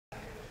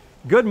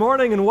Good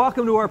morning and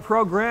welcome to our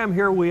program.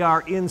 Here we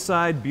are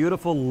inside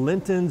beautiful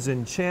Linton's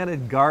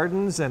Enchanted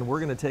Gardens, and we're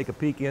going to take a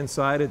peek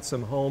inside at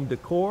some home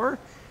decor.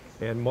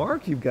 And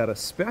Mark, you've got a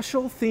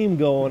special theme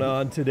going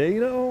on today.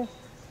 You know,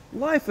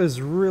 life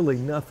is really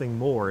nothing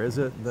more, is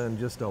it, than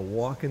just a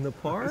walk in the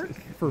park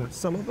for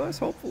some of us,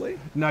 hopefully.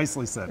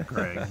 Nicely said,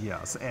 Craig,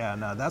 yes.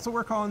 And that's what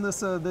we're calling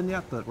this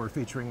vignette that we're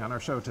featuring on our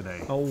show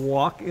today. A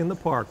walk in the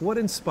park. What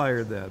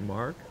inspired that,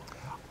 Mark?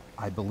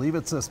 I believe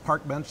it's this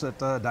park bench that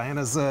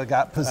Diana's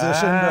got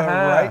positioned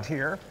right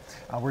here.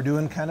 We're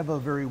doing kind of a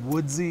very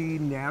woodsy,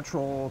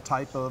 natural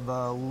type of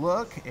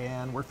look,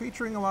 and we're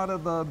featuring a lot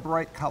of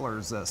bright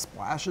colors,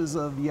 splashes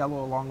of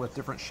yellow along with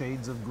different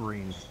shades of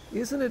green.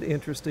 Isn't it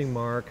interesting,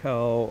 Mark,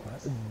 how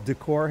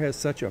decor has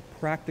such a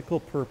practical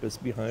purpose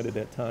behind it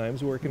at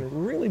times, where it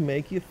can really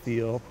make you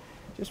feel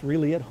just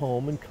really at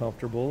home and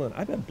comfortable, and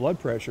I bet blood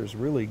pressures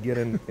really get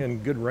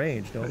in good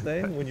range, don't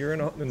they, when you're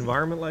in an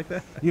environment like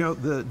that? You know,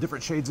 the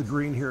different shades of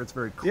green here, it's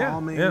very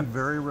calming,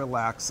 very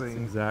relaxing.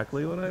 That's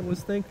exactly what I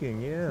was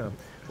thinking, yeah.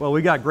 Well,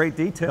 we got great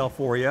detail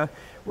for you.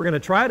 We're going to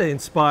try to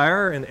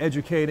inspire and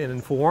educate and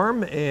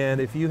inform,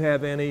 and if you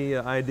have any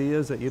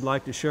ideas that you'd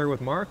like to share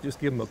with Mark, just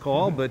give him a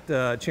call, but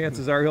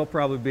chances are he'll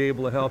probably be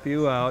able to help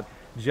you out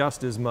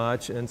just as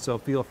much, and so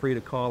feel free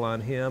to call on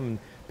him and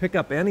pick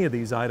up any of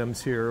these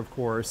items here, of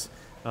course,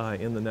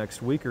 in the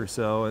next week or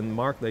so. And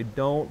Mark, they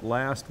don't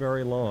last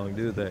very long,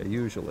 do they,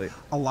 usually?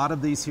 A lot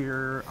of these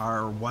here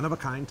are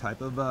one-of-a-kind type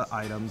of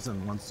items,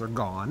 and once they're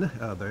gone,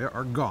 they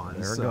are gone.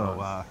 They're so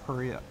gone.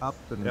 Hurry up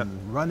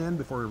and run in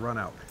before we run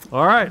out.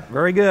 All right,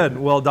 very good.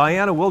 Well,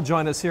 Diana will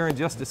join us here in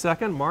just a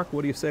second. Mark,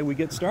 what do you say we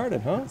get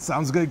started, huh?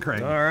 Sounds good,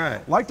 Craig. All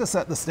right. Like to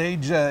set the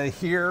stage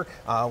here.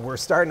 We're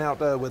starting out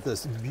with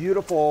this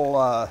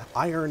beautiful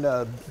iron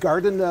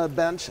garden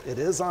bench. It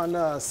is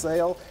on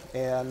sale,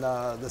 and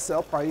the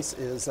sale price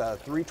is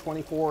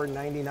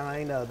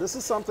 $324.99. This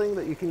is something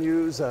that you can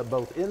use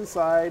both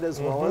inside as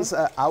well as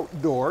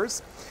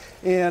outdoors.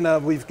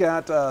 And we've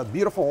got a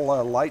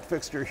beautiful light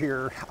fixture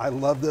here. I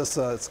love this.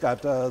 It's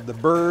got the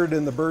bird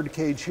in the bird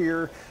cage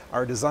here.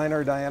 Our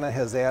designer, Diana,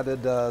 has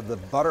added the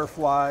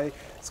butterfly.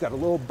 It's got a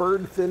little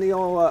bird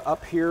finial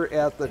up here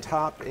at the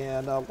top,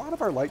 and a lot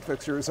of our light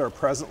fixtures are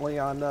presently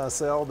on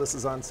sale. This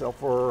is on sale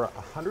for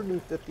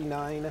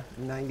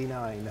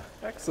 $159.99.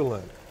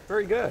 Excellent.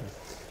 Very good.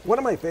 One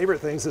of my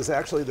favorite things is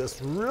actually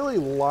this really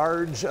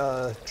large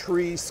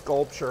tree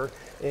sculpture,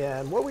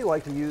 and what we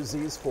like to use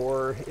these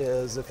for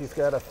is if you've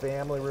got a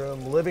family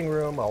room, living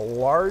room, a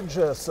large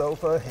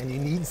sofa, and you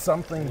need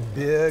something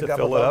big to up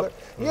fill it above up. it.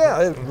 Yeah,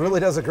 it really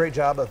does a great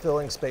job of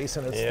filling space,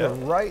 and it's the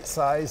right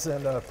size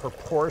and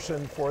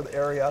proportion for the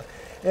area.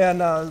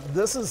 And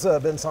this has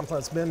been something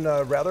that's been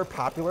rather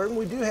popular, and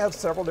we do have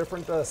several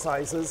different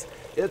sizes.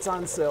 It's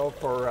on sale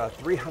for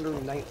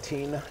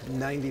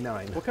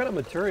 $319.99. What kind of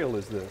material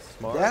is this,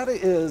 Mark? That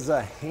is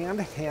a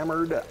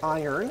hand-hammered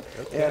iron,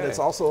 and it's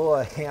also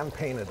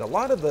hand-painted. A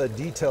lot of the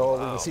detail,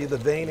 you can see the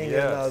veining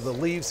and the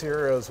leaves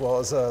here, as well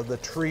as the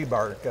tree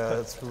bark.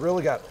 It's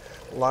really got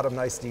a lot of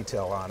nice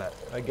detail on it.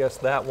 I guess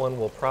that one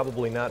will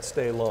probably not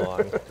stay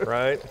long,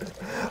 right?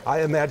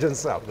 I imagine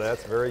so.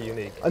 That's very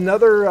unique.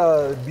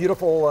 Another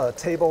beautiful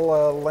table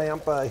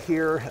lamp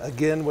here,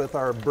 again with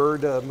our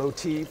bird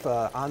motif,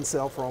 on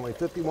sale for only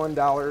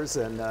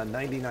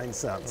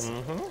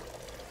 $51.99.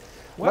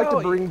 I'd like to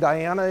bring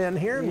Diana in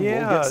here, and we'll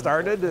get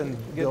started and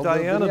get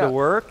Diana to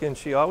work, and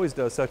she always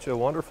does such a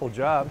wonderful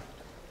job.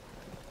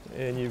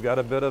 And you've got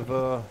a bit of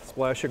a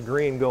splash of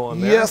green going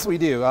there. Yes, we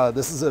do.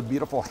 This is a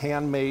beautiful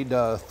handmade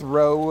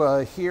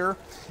throw here,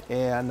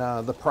 and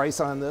the price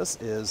on this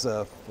is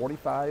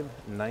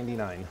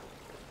 $45.99.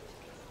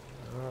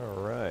 All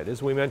right.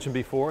 As we mentioned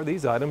before,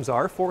 these items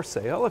are for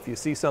sale. If you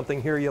see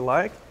something here you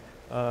like,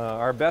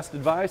 our best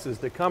advice is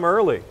to come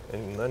early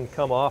and then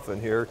come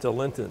often here to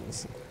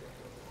Linton's.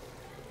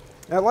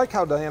 I like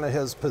how Diana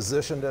has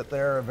positioned it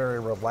there, a very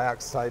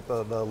relaxed type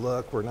of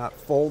look. We're not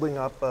folding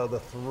up the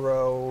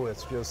throw,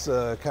 it's just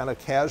kind of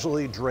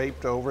casually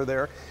draped over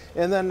there.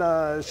 And then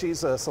she's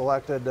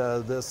selected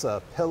this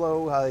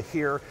pillow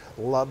here.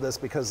 Love this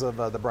because of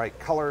the bright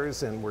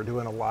colors, and we're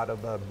doing a lot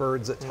of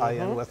birds that tie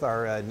in with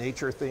our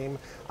nature theme.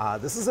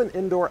 This is an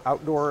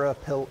indoor-outdoor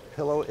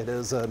pillow. It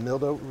is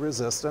mildew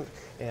resistant,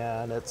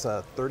 and it's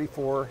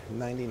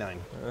 $34.99.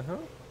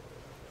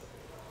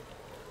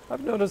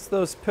 I've noticed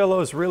those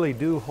pillows really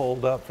do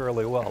hold up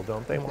fairly well,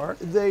 don't they, Mark?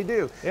 They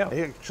do. Yeah.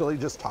 They actually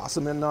just toss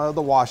them in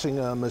the washing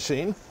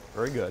machine.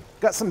 Very good.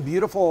 Got some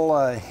beautiful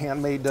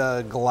handmade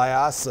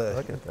glass.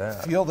 Look at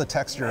that. Feel the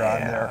texture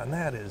on there. And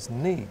that is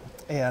neat.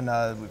 And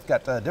we've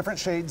got different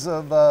shades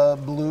of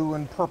blue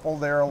and purple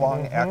there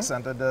along,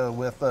 accented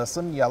with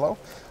some yellow.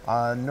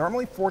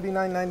 Normally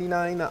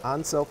 $49.99,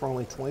 on sale for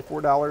only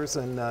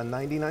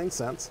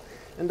 $24.99.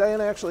 And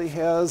Diana actually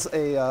has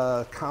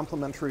a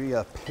complimentary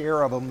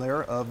pair of them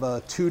there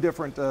of two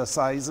different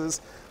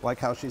sizes, like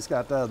how she's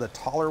got the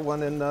taller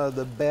one in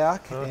the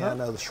back and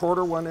the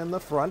shorter one in the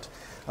front.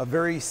 A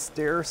very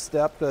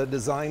stair-stepped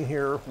design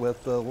here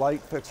with the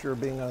light fixture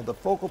being the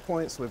focal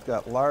point. So we've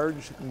got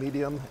large,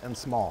 medium, and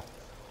small.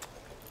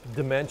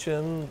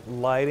 dimension,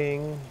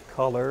 lighting,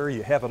 color,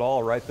 you have it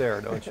all right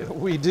there, don't you?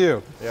 We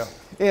do. Yeah.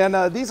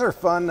 And these are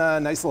fun,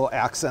 nice little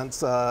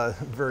accents,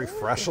 very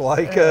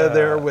fresh-like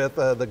there with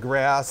the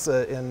grass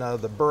and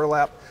the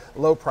burlap.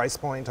 Low price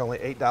point, only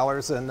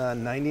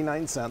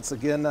 $8.99.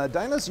 Again,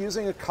 Dinah's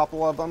using a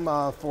couple of them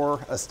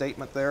for a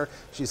statement there.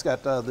 She's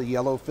got the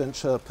yellow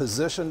finch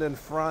positioned in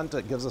front.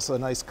 It gives us a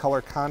nice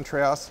color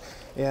contrast.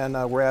 And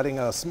we're adding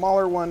a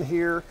smaller one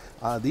here.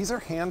 These are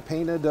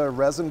hand-painted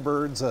resin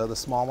birds. The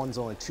small one's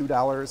only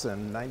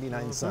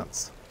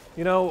 $2.99.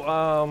 You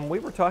know, we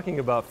were talking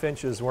about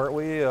finches, weren't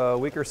we, a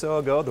week or so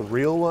ago? The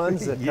real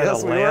ones that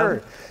yes, we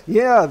were.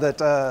 Yeah, that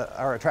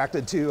are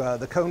attracted to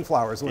the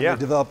coneflowers when they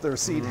develop their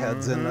seed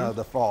heads in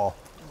the fall.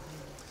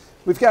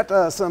 We've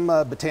got some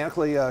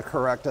botanically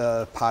correct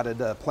potted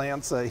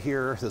plants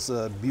here. This is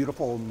a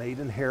beautiful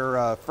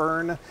maidenhair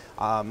fern.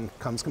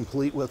 Comes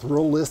complete with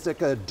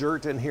realistic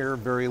dirt in here,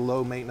 very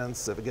low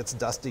maintenance. If it gets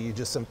dusty, you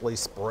just simply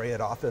spray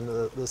it off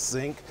into the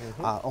sink.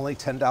 Only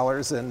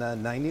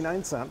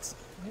 $10.99.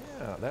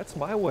 Yeah, that's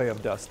my way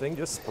of dusting.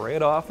 Just spray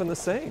it off in the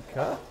sink,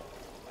 huh?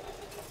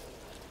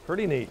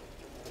 Pretty neat.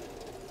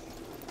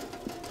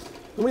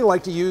 We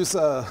like to use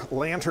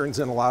lanterns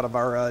in a lot of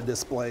our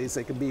displays.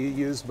 They can be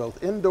used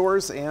both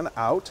indoors and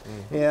out.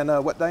 And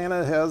what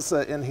Diana has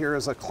in here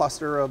is a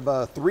cluster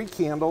of 3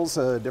 candles,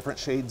 different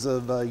shades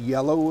of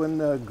yellow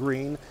and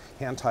green,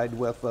 hand-tied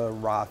with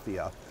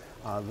raffia.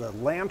 The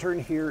lantern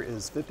here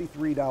is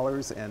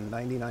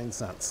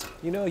 $53.99.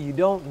 You know, you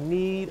don't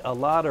need a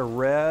lot of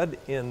red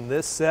in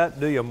this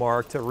set, do you,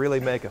 Mark, to really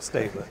make a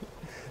statement?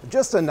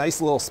 Just a nice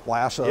little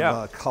splash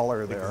of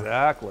color there.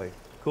 Exactly.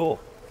 Cool.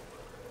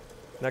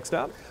 Next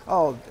up?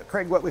 Oh,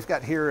 Craig, what we've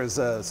got here is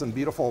some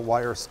beautiful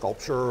wire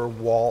sculpture,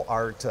 wall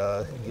art.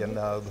 Again,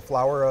 the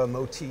flower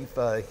motif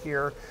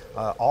here,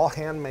 all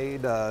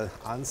handmade,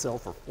 on sale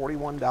for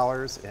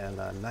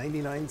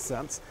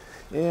 $41.99.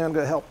 And I'm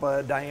going to help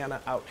Diana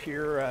out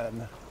here,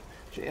 and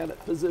she had it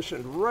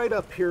positioned right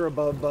up here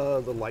above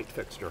the light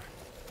fixture.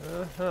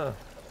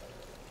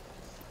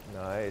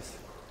 Nice.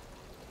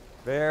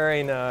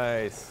 Very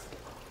nice.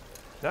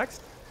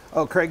 Next?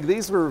 Oh, Craig,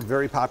 these were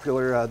very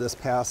popular this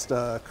past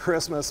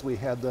Christmas. We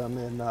had them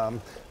in kind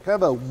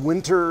of a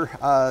winter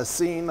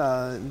scene.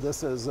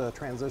 This has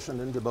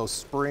transitioned into both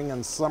spring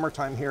and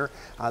summertime here.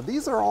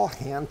 These are all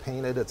hand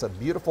painted. It's a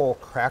beautiful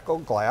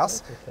crackled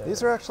glass.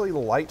 These are actually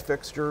light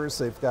fixtures.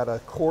 They've got a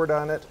cord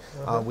on it.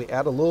 We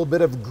add a little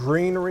bit of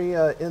greenery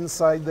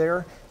inside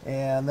there.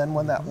 And then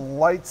when that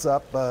lights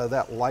up,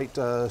 that light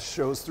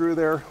shows through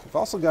there. We've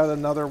also got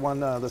another one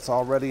that's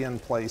already in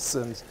place.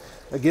 And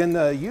again,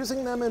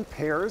 using them in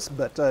pairs,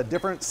 but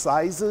different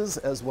sizes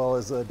as well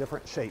as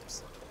different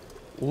shapes.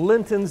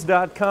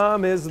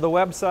 Lintons.com is the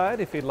website.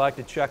 If you'd like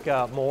to check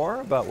out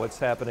more about what's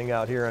happening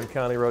out here on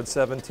County Road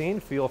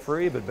 17, feel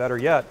free, but better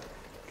yet,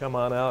 come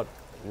on out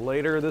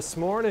later this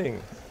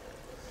morning.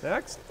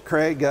 Next.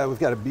 Craig, we've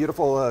got a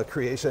beautiful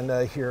creation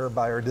here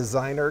by our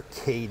designer,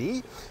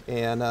 Katie,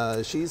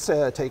 and she's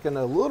taken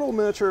a little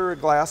miniature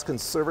glass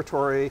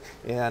conservatory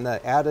and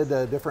added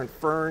different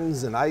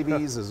ferns and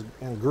ivies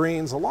and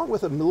greens, along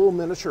with a little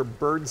miniature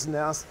bird's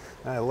nest.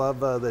 And I love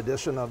the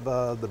addition of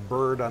the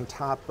bird on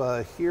top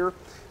here.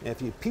 And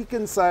if you peek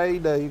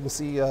inside, you can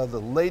see the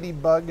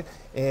ladybug,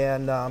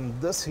 and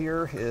this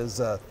here is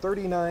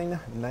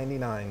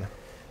 $39.99.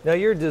 Now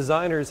your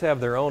designers have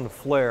their own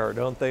flair,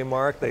 don't they,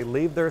 Mark? They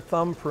leave their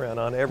thumbprint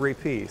on every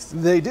piece.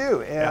 They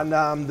do,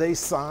 and they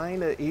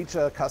sign each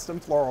custom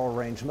floral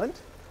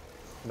arrangement.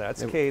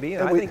 That's Katie,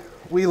 and I think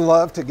we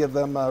love to give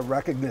them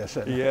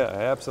recognition. Yeah,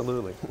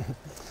 absolutely.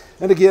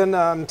 And again,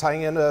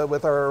 tying in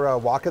with our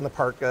walk in the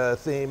park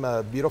theme,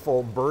 a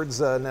beautiful bird's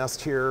nest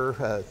here,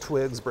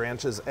 twigs,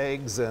 branches,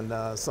 eggs,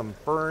 and some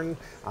fern.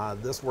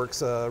 This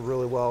works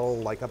really well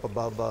like up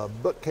above a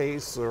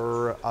bookcase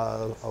or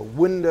a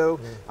window,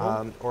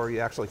 or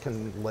you actually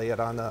can lay it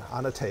on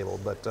a table,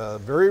 but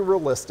very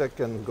realistic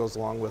and goes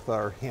along with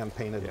our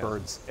hand-painted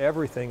birds.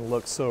 Everything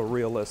looks so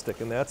realistic,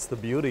 and that's the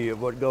beauty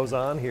of what goes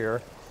on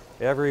here.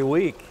 Every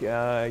week.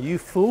 You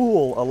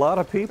fool a lot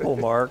of people,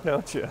 Mark,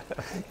 don't you?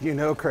 You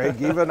know, Craig,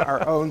 even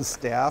our own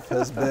staff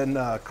has been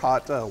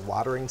caught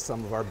watering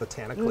some of our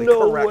botanically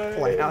correct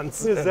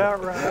plants. Is that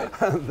right?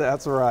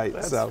 That's right.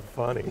 That's so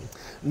funny.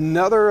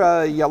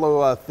 Another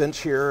yellow finch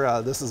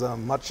here. This is a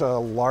much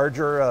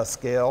larger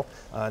scale.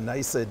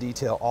 Nice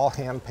detail, all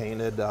hand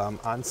painted,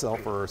 on sale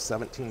for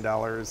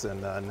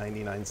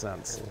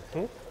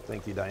 $17.99.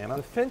 Thank you, Diana.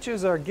 The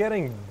finches are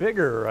getting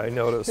bigger, I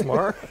notice,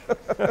 Mark.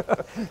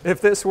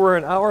 If this were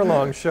an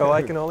hour-long show,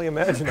 I can only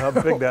imagine how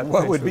big that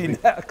what would be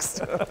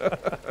next.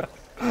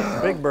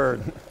 Big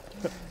bird.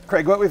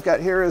 Craig, what we've got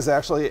here is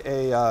actually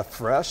a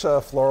fresh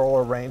floral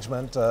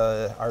arrangement.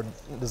 Our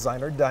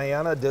designer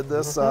Diana did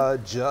this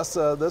just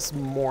this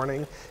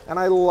morning, and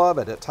I love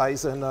it. It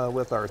ties in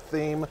with our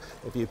theme.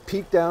 If you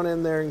peek down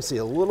in there, you can see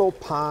a little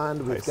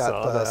pond. We've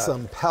got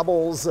some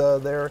pebbles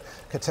there,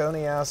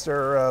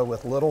 cotoneaster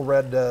with little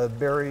red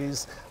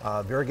berries,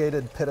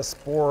 variegated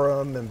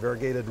pittosporum and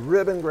variegated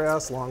ribbon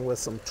grass, along with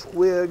some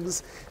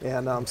twigs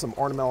and some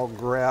ornamental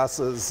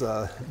grasses.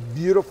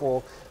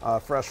 Beautiful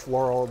fresh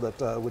floral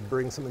that would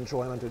bring some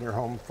enjoyment in your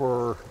home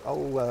for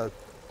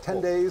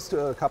 10 days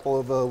to a couple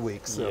of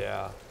weeks. So.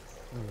 Yeah,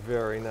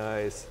 very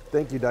nice.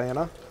 Thank you,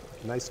 Diana.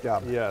 Nice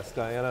job. Yes,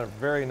 Diana,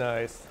 very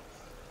nice.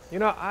 You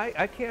know,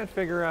 I can't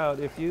figure out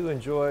if you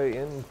enjoy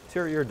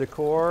interior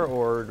decor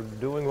or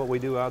doing what we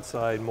do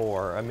outside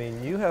more. I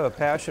mean, you have a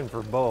passion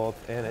for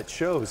both, and it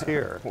shows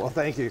here. Well,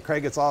 thank you,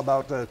 Craig. It's all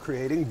about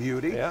creating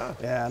beauty. Yeah.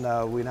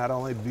 And we not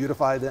only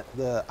beautify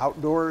the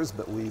outdoors,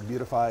 but we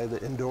beautify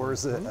the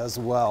indoors as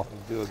well.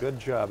 You do a good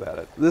job at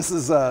it. This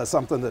is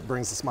something that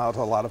brings a smile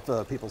to a lot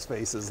of people's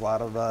faces. A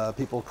lot of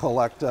people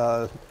collect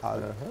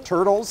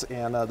turtles,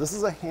 and this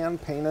is a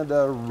hand-painted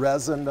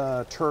resin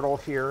turtle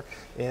here.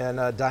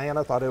 And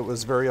Diana thought it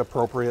was very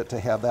appropriate to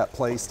have that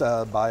placed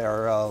by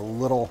our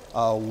little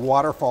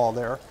waterfall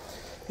there.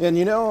 And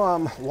you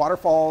know,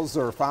 waterfalls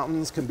or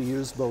fountains can be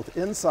used both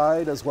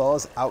inside as well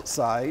as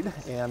outside,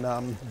 and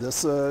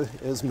this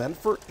is meant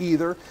for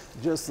either.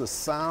 Just the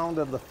sound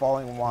of the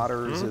falling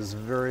waters is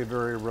very,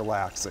 very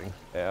relaxing.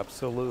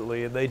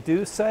 Absolutely. And they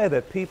do say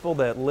that people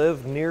that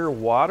live near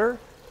water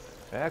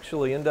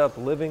actually end up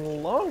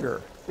living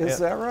longer. Is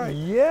that right?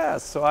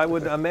 Yes, so I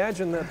would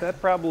imagine that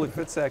that probably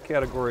fits that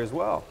category as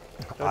well.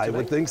 I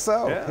would think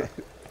so. Yeah.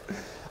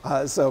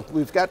 So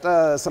we've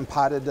got some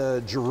potted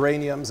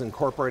geraniums,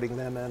 incorporating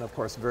them in, of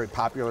course, a very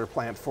popular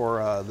plant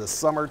for the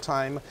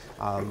summertime.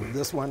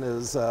 This one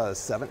is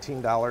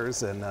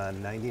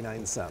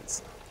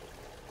 $17.99.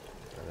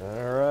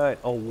 All right,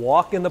 a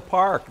walk in the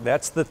park.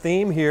 That's the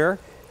theme here.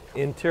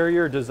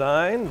 Interior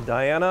design.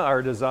 Diana,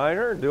 our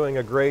designer, doing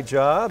a great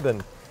job,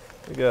 and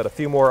we got a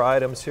few more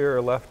items here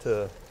left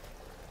to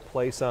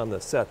place on the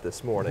set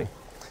this morning.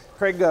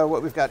 Craig,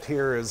 what we've got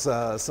here is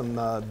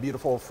some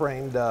beautiful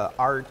framed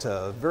art,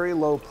 very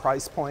low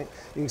price point.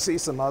 You can see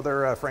some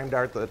other framed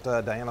art that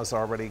Diana's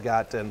already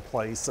got in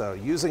place.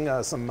 Using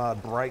some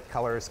bright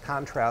colors,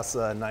 contrasts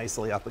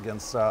nicely up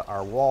against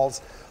our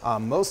walls.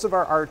 Most of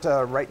our art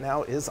right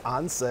now is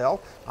on sale.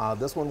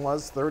 This one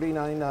was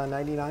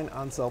 $39.99,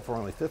 on sale for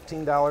only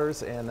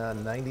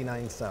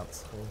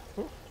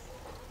 $15.99.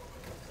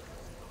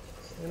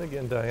 And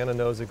again, Diana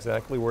knows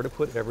exactly where to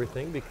put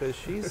everything because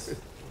she's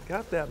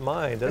got that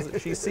mind, doesn't she?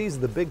 She sees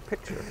the big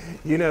picture.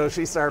 You know,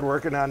 she started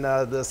working on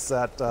this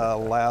set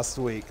last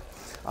week.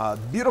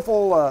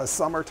 Beautiful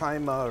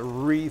summertime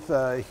wreath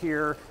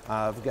here.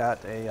 I've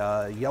got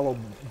a yellow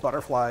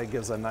butterfly,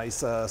 gives a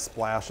nice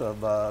splash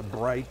of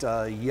bright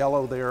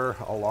yellow there,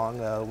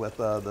 along with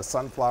the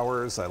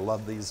sunflowers. I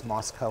love these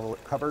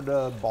moss-covered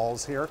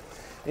balls here.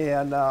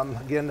 And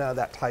again,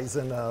 that ties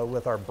in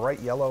with our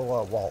bright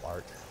yellow wall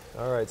art.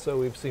 All right, so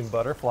we've seen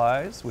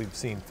butterflies, we've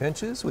seen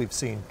finches, we've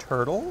seen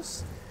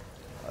turtles.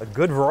 A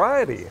good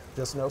variety.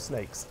 Just no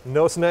snakes.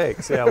 No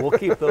snakes, yeah, we'll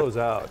keep those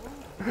out.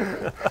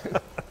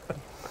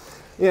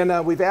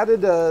 And we've added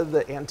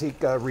the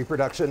antique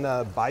reproduction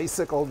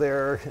bicycle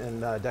there,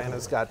 and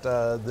Diana's got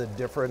the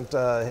different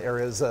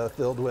areas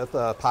filled with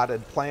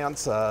potted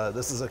plants.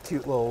 This is a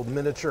cute little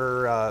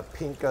miniature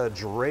pink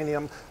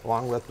geranium,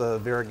 along with the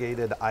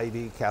variegated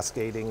ivy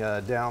cascading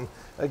down.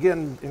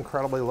 Again,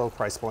 incredibly low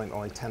price point,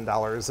 only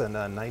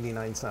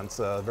 $10.99.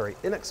 A very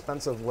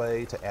inexpensive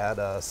way to add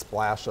a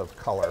splash of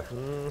color.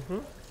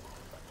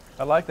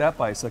 I like that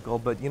bicycle,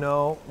 but you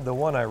know, the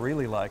one I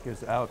really like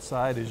is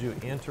outside as you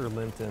enter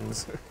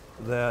Linton's.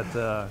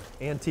 That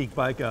antique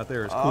bike out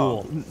there is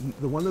cool.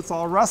 The one that's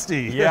all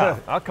rusty. Yeah,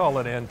 I'll call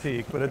it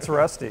antique, but it's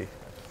rusty.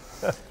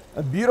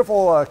 A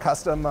beautiful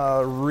custom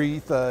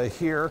wreath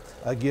here,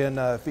 again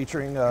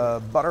featuring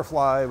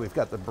butterfly. We've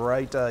got the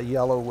bright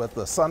yellow with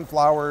the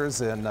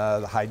sunflowers, and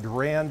the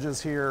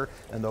hydrangeas here,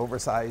 and the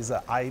oversized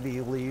ivy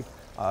leaf.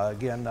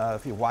 Again,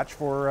 if you watch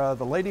for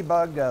the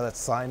ladybug, that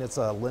sign, it's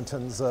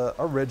Linton's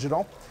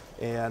original.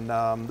 And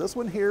this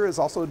one here is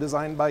also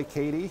designed by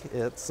Katie.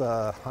 It's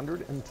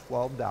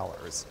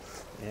 $112.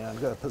 And I'm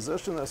going to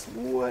position this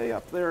way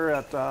up there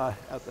at the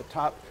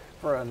top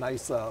for a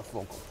nice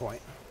focal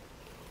point.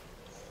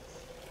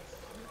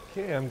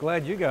 Okay, I'm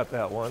glad you got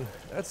that one.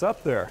 That's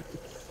up there.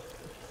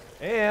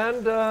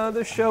 And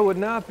this show would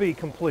not be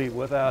complete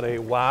without a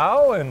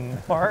wow. And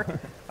Mark,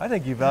 I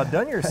think you've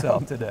outdone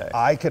yourself today.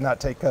 I cannot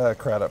take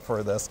credit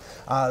for this.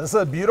 This is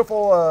a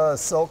beautiful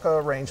silk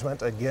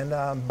arrangement, again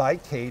by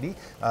Katie,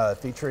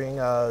 featuring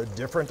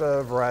different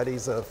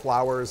varieties of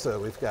flowers.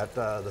 We've got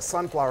the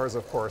sunflowers,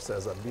 of course,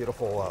 as a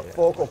beautiful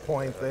focal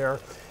point there.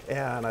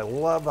 And I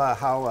love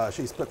how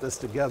she's put this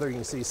together. You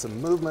can see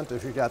some movement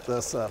if you got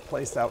this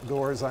placed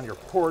outdoors on your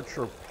porch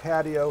or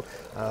patio.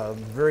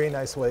 Very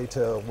nice way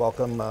to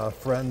welcome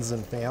friends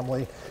and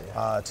family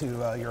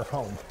to your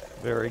home.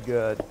 Very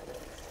good.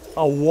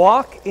 A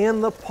walk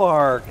in the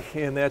park,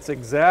 and that's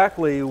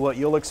exactly what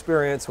you'll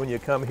experience when you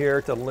come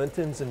here to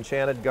Linton's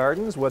Enchanted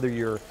Gardens, whether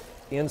you're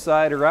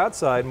inside or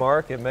outside,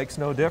 Mark. It makes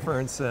no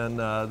difference, and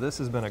this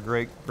has been a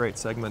great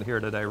segment here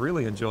today.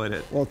 Really enjoyed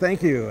it. Well,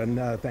 thank you,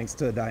 and thanks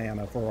to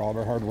Diana for all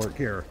her hard work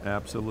here.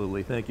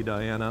 Absolutely. Thank you,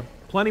 Diana.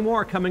 Plenty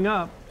more coming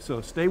up, so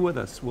stay with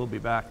us. We'll be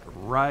back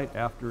right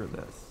after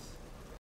this.